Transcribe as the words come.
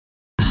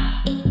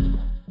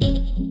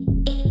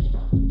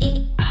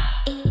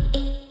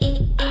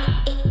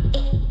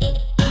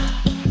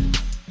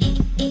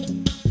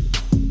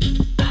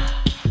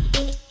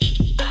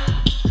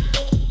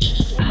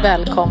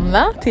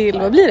Välkomna till,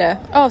 vad blir det?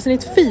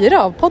 Avsnitt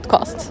 4 av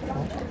podcast.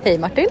 Hej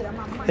Martin.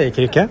 Hej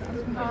Kricke.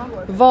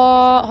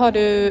 Vad har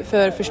du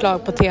för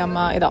förslag på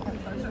tema idag?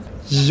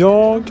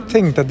 Jag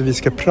tänkte att vi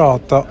ska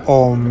prata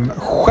om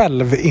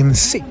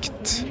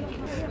självinsikt.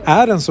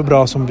 Är den så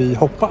bra som vi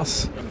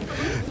hoppas?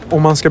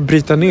 Om man ska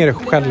bryta ner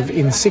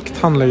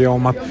självinsikt handlar ju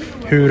om att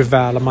hur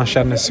väl man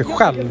känner sig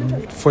själv.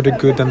 For the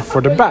good and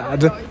for the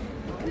bad.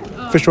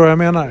 Förstår du vad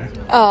jag menar?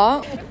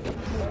 Ja,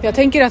 jag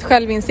tänker att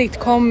självinsikt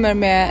kommer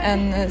med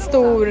en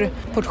stor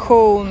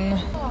portion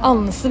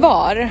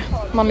ansvar.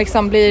 Man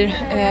liksom blir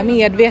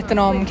medveten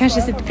om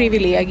kanske sitt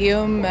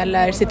privilegium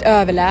eller sitt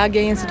överläge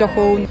i en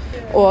situation.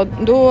 Och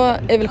då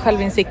är väl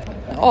självinsikt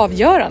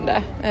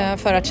avgörande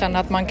för att känna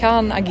att man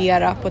kan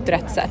agera på ett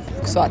rätt sätt.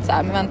 Så att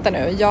säga, men vänta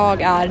nu,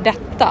 jag är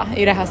detta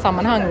i det här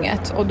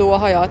sammanhanget och då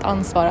har jag ett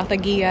ansvar att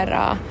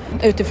agera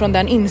utifrån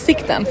den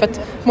insikten. För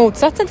att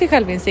motsatsen till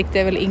självinsikt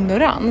är väl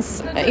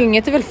ignorans.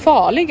 Inget är väl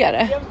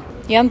farligare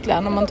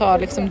egentligen om man tar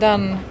liksom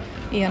den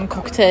i en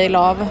cocktail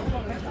av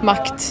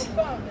makt.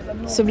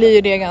 Så blir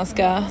ju det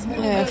ganska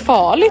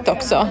farligt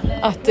också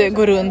att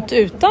gå runt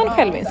utan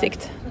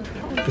självinsikt.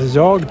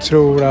 Jag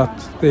tror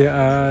att det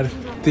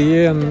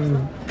är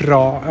en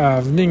bra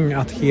övning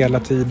att hela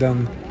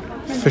tiden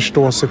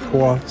förstå sig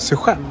på sig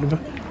själv.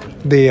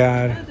 Det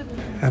är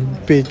en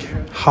big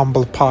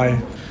humble pie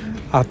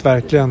att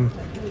verkligen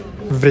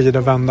vrida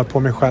och vända på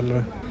mig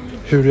själv.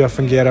 Hur jag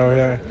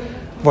fungerar och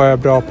vad jag är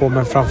bra på,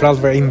 men framförallt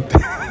vad jag inte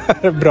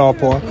är bra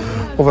på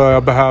och vad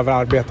jag behöver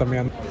arbeta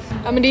med.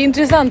 Ja, men det är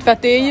intressant för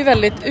att det är ju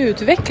väldigt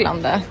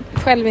utvecklande.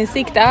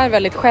 Självinsikt är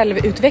väldigt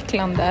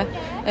självutvecklande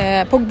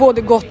på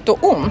både gott och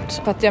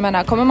ont. För att jag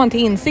menar, kommer man till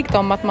insikt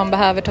om att man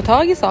behöver ta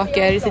tag i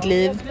saker i sitt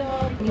liv,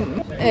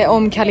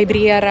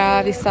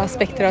 omkalibrera vissa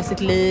aspekter av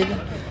sitt liv,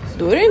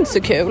 då är det inte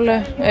så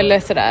kul. Eller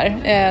sådär.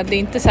 Det är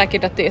inte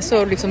säkert att det är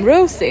så liksom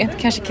rosy.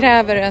 Det kanske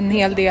kräver en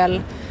hel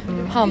del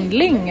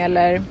handling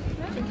eller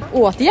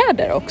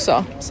åtgärder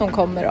också som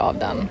kommer av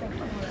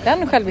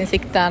den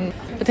självinsikten.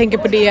 Jag tänker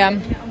på det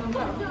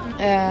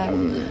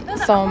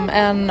som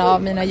en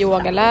av mina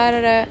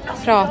yogalärare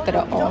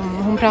pratade om.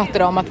 Hon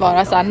pratade om att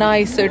vara så här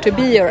nicer to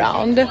be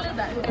around.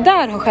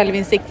 Där har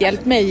självinsikt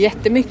hjälpt mig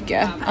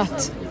jättemycket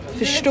att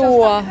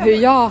förstå hur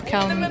jag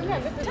kan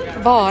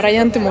vara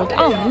gentemot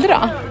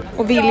andra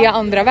och vilja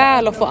andra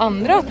väl och få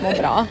andra att må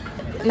bra.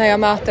 När jag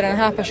möter den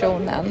här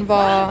personen,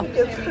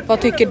 vad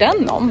tycker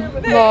den om?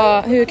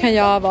 Hur kan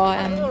jag vara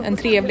en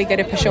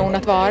trevligare person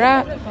att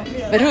vara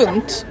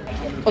runt?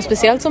 Och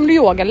speciellt som du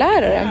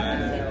yogalärare.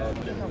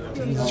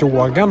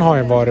 Yogan har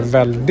ju varit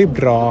väldigt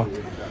bra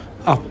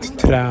att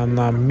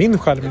träna min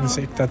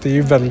självinsikt. Att det är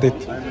ju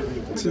väldigt,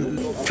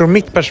 från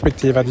mitt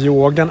perspektiv, att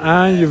yogan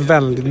är ju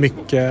väldigt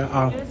mycket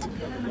att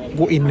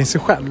gå in i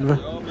sig själv.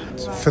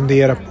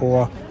 Fundera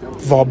på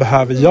vad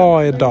behöver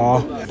jag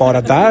idag?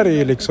 Bara där är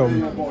ju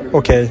liksom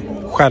okej,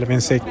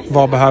 självinsikt.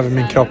 Vad behöver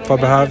min kropp? Vad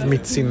behöver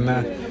mitt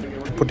sinne?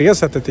 På det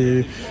sättet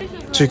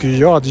tycker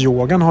jag att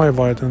yogan har ju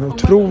varit en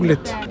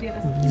otroligt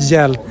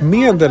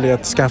hjälpmedel i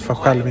att skaffa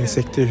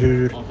självinsikt i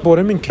hur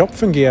både min kropp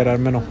fungerar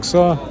men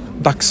också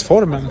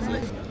dagsformen.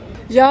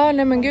 Ja,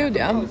 nej men gud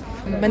ja.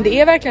 Men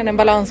det är verkligen en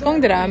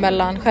balansgång det där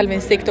mellan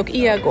självinsikt och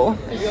ego.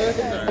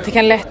 Att det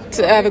kan lätt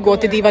övergå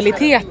till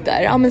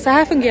divaliteter. Ja, men så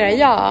här fungerar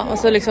jag. Och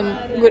så liksom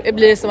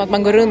blir det som att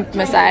man går runt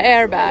med så här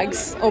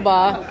airbags och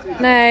bara,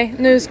 nej,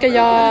 nu ska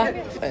jag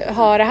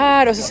ha det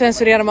här. Och så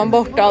censurerar man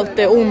bort allt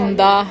det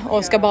onda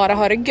och ska bara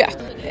ha det gött.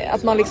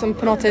 Att man liksom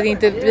på något sätt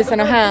inte visar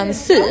någon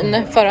hänsyn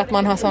för att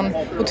man har sån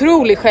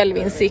otrolig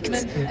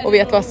självinsikt och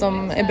vet vad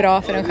som är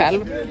bra för en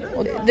själv.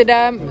 Och det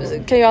där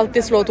kan ju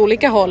alltid slå åt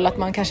olika håll, att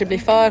man kanske blir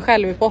för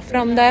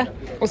självuppoffrande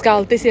och ska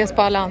alltid ses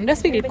på alla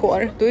andras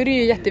villkor. Då är det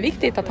ju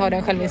jätteviktigt att ha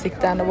den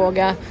självinsikten och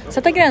våga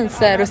sätta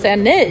gränser och säga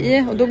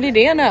nej, och då blir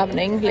det en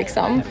övning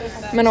liksom.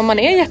 Men om man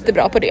är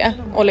jättebra på det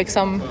och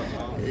liksom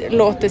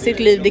låter sitt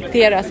liv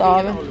dikteras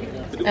av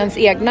ens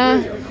egna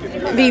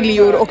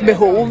viljor och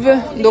behov,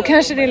 då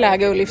kanske det är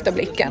läge att lyfta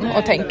blicken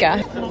och tänka,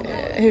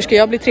 hur ska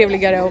jag bli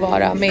trevligare att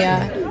vara med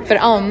för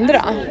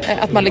andra?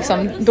 Att man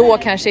liksom då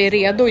kanske är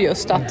redo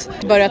just att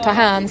börja ta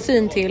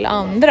hänsyn till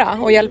andra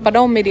och hjälpa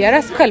dem i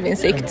deras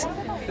självinsikt.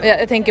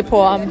 Jag tänker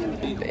på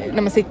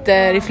när man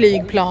sitter i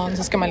flygplan,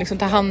 så ska man liksom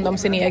ta hand om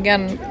sin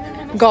egen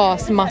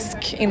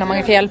gasmask innan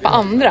man kan hjälpa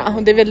andra.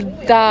 Och det är väl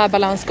där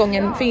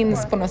balansgången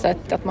finns på något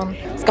sätt, att man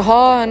ska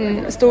ha en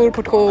stor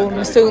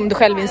portion sund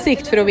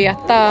självinsikt för att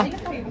veta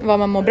vad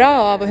man mår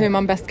bra av och hur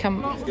man bäst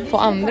kan få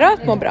andra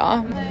att må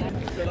bra.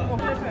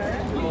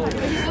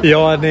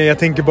 Ja, nej, jag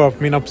tänker bara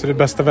på min absolut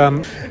bästa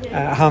vän.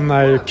 Han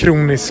är ju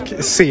kronisk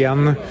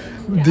sen.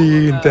 Det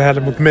är ju inte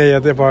heller mot mig,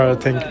 att jag bara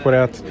tänker på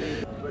det att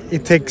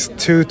it takes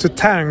two to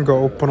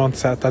tango på något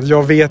sätt. Att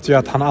jag vet ju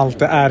att han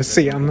alltid är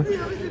sen.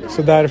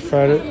 Så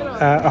därför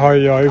har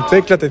jag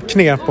utvecklat ett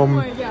knep.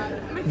 Om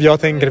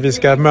jag tänker att vi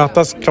ska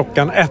mötas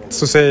 1:00,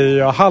 så säger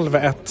jag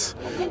 12:30.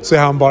 Så är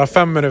han bara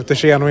 5 minuter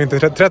sen och inte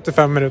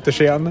 35 minuter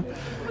sen.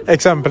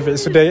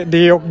 Exempelvis. Så det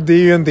är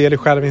ju en del i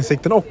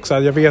självinsikten också.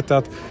 Jag vet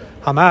att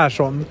han är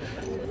sån.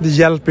 det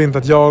hjälper inte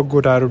att jag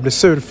går där och blir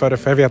sur för det,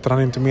 för jag vet att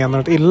han inte menar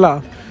något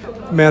illa.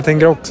 Men jag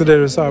tänker också det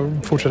du sa,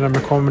 fortsätta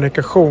med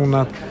kommunikation,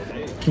 att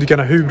du kan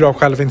ha hur bra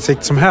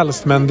självinsikt som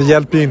helst, men det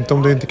hjälper ju inte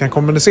om du inte kan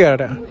kommunicera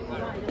det.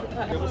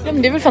 Ja,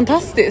 men det är väl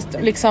fantastiskt,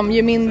 liksom,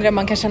 ju mindre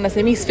man kan känna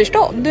sig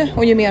missförstådd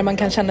och ju mer man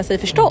kan känna sig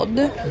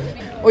förstådd.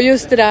 Och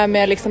just det där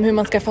med liksom, hur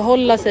man ska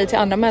förhålla sig till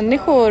andra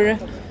människor.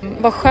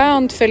 Vad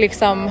skönt för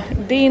liksom,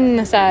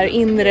 din så här,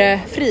 inre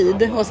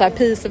frid och så här,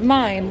 peace of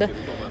mind.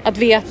 Att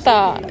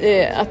veta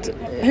att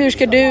hur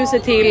ska du se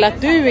till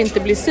att du inte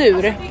blir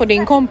sur på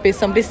din kompis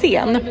som blir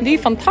sen. Det är ju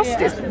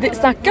fantastiskt.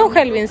 Snacka om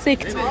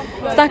självinsikt.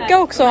 Snacka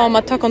också om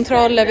att ta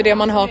kontroll över det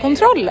man har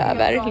kontroll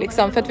över.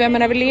 Liksom. För att jag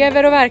menar, vi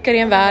lever och verkar i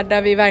en värld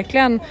där vi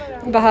verkligen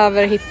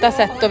behöver hitta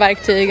sätt och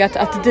verktyg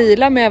att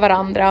deala med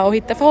varandra och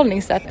hitta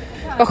förhållningssätt.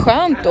 Vad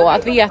skönt då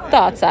att veta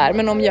att så här,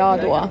 men om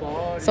jag då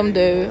som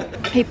du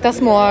hittar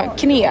små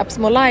knep,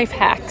 små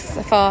lifehacks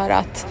för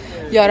att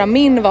göra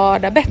min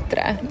vardag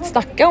bättre.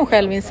 Snacka om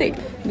självinsikt.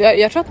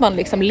 Jag tror att man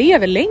liksom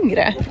lever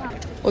längre.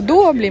 Och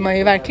då blir man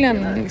ju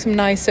verkligen liksom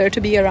nicer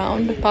to be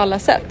around på alla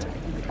sätt.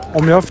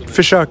 Om jag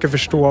försöker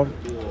förstå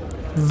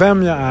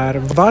vem jag är,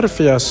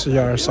 varför jag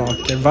gör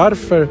saker,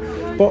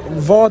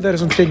 vad är det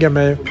som triggar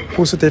mig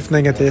positivt,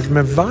 negativt,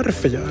 men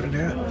varför gör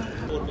det?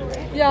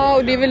 Ja,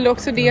 och det är väl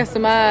också det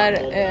som är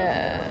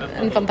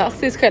en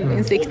fantastisk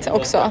självinsikt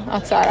också.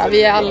 Att så här,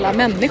 vi är alla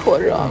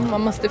människor och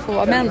man måste få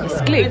vara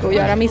mänsklig och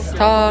göra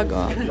misstag.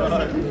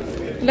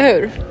 Eller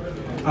hur?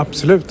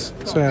 Absolut,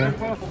 så är det.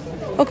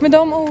 Och med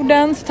de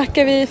orden så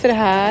tackar vi för det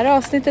här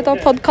avsnittet av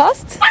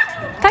podcast.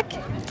 Tack!